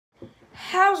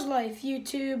How's life,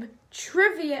 YouTube?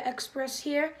 Trivia Xpress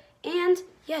here, and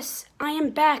yes, I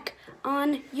am back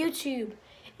on YouTube.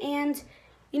 And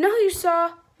you know how you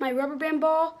saw my rubber band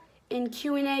ball in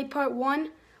Q&A part 1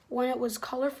 when it was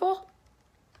colorful?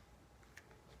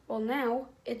 Well, now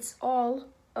it's all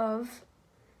of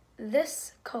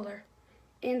this color.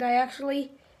 And I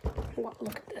actually,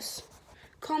 look at this.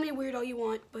 Call me weird all you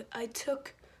want, but I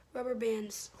took rubber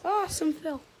bands. Oh, some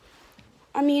fell.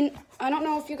 I mean, I don't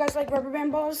know if you guys like rubber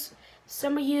band balls.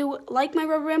 Some of you like my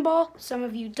rubber band ball, some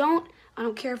of you don't. I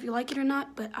don't care if you like it or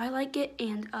not, but I like it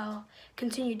and I'll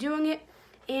continue doing it.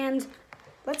 And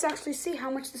let's actually see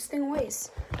how much this thing weighs.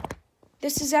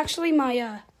 This is actually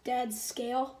my dad's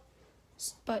scale,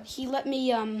 but he let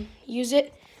me use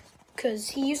it because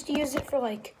he used to use it for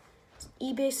like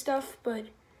eBay stuff, but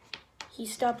he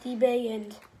stopped eBay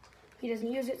and he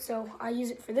doesn't use it, so I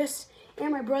use it for this.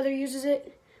 And my brother uses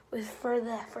it for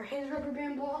his rubber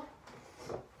band ball.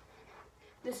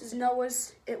 This is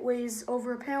Noah's. It weighs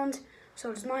over 1 pound.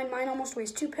 So does mine. Mine almost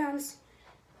weighs 2 pounds.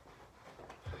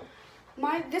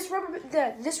 This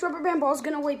rubber band ball is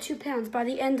gonna weigh 2 pounds by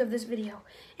the end of this video,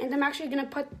 and I'm actually gonna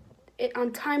put it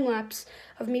on time lapse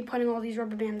of me putting all these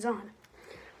rubber bands on.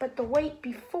 But the weight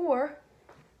before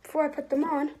I put them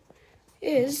on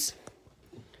is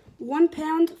 1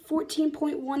 pound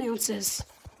 14.1 ounces.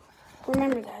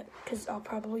 Remember that, because I'll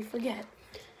probably forget.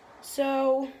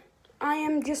 So I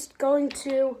am just going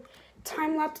to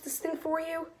time lapse this thing for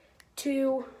you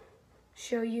to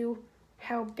show you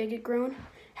how big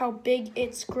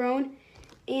it's grown,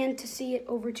 and to see it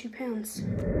over 2 pounds.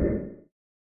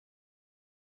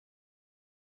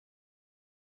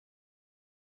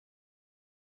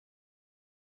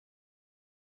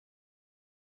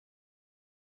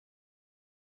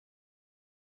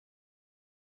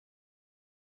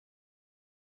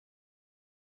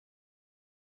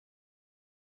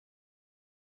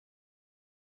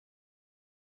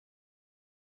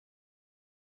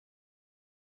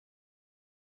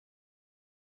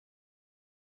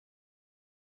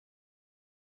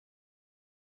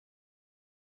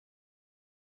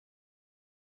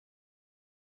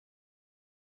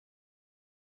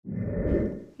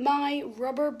 My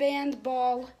rubber band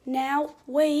ball now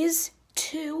weighs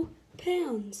 2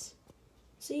 pounds.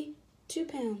 See? 2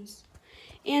 pounds.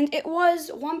 And it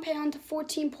was 1 pound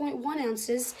 14.1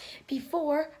 ounces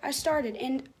before I started,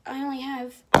 and I only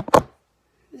have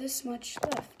this much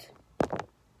left.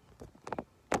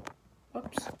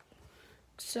 Whoops.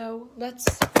 So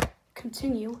let's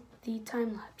continue the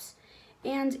time lapse.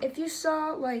 And if you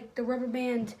saw like the rubber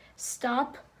band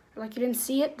stop, or like you didn't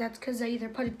see it, that's because I either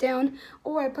put it down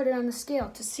or I put it on the scale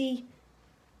to see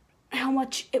how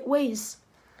much it weighs.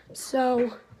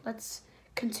 So let's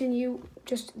continue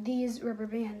just these rubber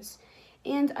bands.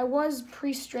 And I was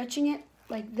pre-stretching it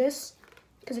like this,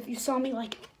 because if you saw me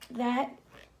like that,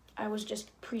 I was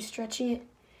just pre-stretching it.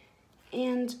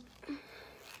 And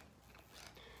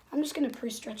I'm just gonna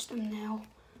pre-stretch them now,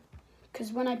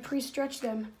 because when I pre-stretch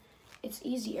them, it's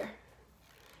easier.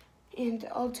 And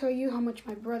I'll tell you how much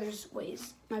my brother's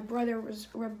weighs. My brother's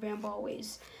rubber band ball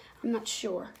weighs. I'm not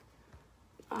sure.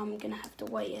 I'm gonna have to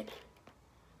weigh it.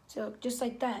 So just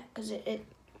like that, because it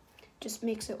just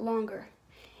makes it longer.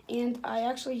 And I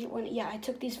actually I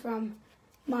took these from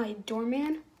my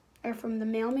doorman, or from the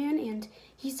mailman, and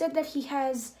he said that he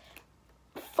has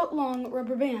foot-long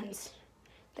rubber bands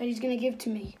that he's gonna give to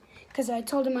me, because I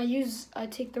told him I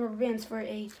take the rubber bands for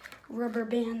a rubber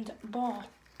band ball.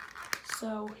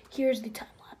 So here's the time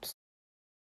lapse.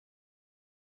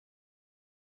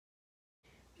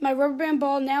 My rubber band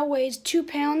ball now weighs 2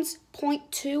 pounds,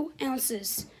 0.2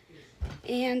 ounces.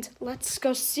 And let's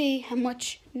go see how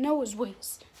much Noah's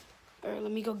weighs. Or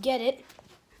let me go get it.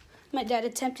 My dad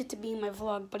attempted to be in my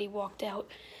vlog, but he walked out.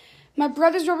 My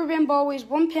brother's rubber band ball weighs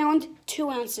 1 pound,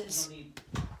 2 ounces.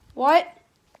 What?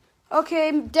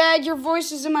 Okay, Dad, your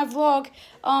voice is in my vlog.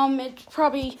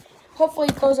 Hopefully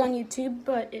it goes on YouTube,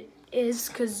 but it is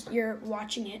because you're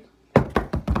watching it.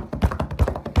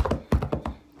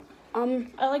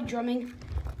 I like drumming,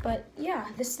 but yeah,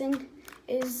 this thing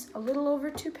is a little over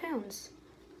 2 pounds.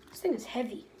 This thing is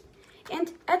heavy.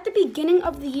 And at the beginning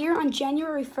of the year, on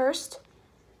January 1st,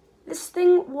 this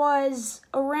thing was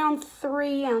around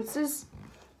 3 ounces,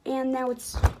 and now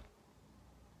it's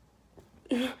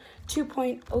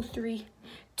 2.03,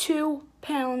 2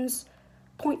 pounds,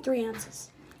 0.3 ounces.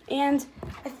 And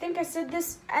I think I said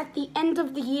this at the end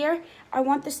of the year, I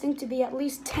want this thing to be at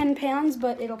least 10 pounds,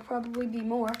 but it'll probably be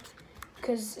more,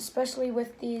 because especially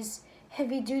with these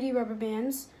heavy-duty rubber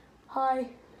bands. Hi,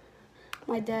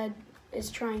 my dad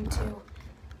is trying to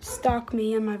stalk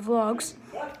me on my vlogs.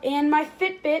 And my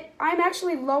Fitbit, I'm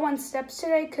actually low on steps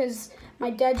today because my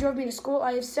dad drove me to school.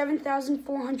 I have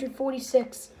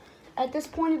 7,446. At this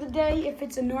point of the day, if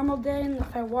it's a normal day and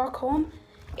if I walk home,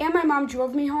 and my mom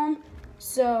drove me home,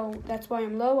 so that's why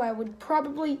I'm low. I would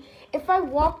probably, if I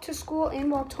walked to school and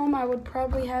walked home, I would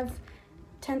probably have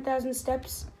 10,000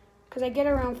 steps because I get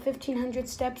around 1,500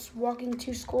 steps walking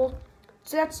to school.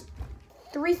 So that's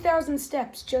 3,000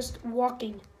 steps just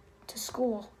walking to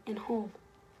school and home.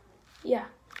 Yeah.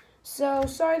 So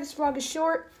sorry this vlog is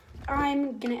short.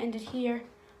 I'm gonna end it here.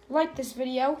 Like this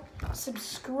video,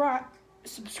 subscribe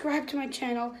to my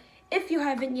channel if you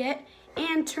haven't yet,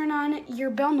 and turn on your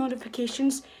bell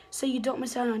notifications so you don't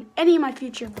miss out on any of my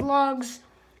future vlogs,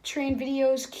 train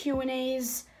videos,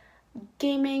 Q&As,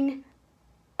 gaming,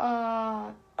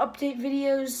 update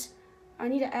videos. I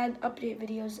need to add update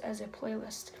videos as a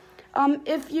playlist.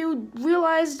 If you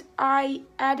realized I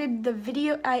added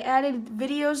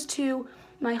videos to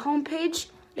my homepage,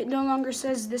 it no longer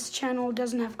says this channel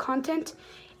doesn't have content,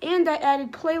 and I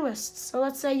added playlists. So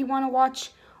let's say you want to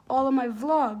watch all of my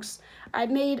vlogs. I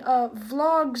made a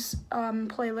vlogs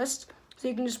playlist, so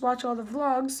you can just watch all the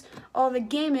vlogs, all the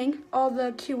gaming, all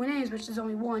the Q&As, which is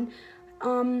only one.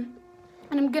 And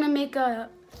I'm gonna make a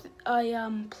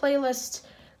playlist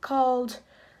called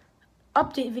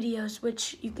update videos,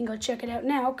 which you can go check it out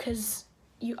now because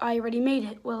I already made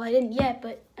it. Well, I didn't yet,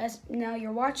 but as now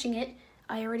you're watching it,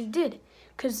 I already did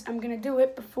because I'm gonna do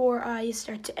it before I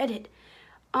start to edit.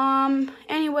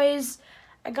 Anyways,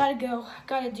 I gotta go.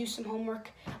 Gotta do some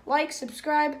homework. Like,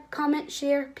 subscribe, comment,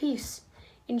 share. Peace.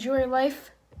 Enjoy your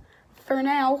life for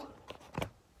now,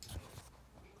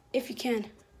 if you can.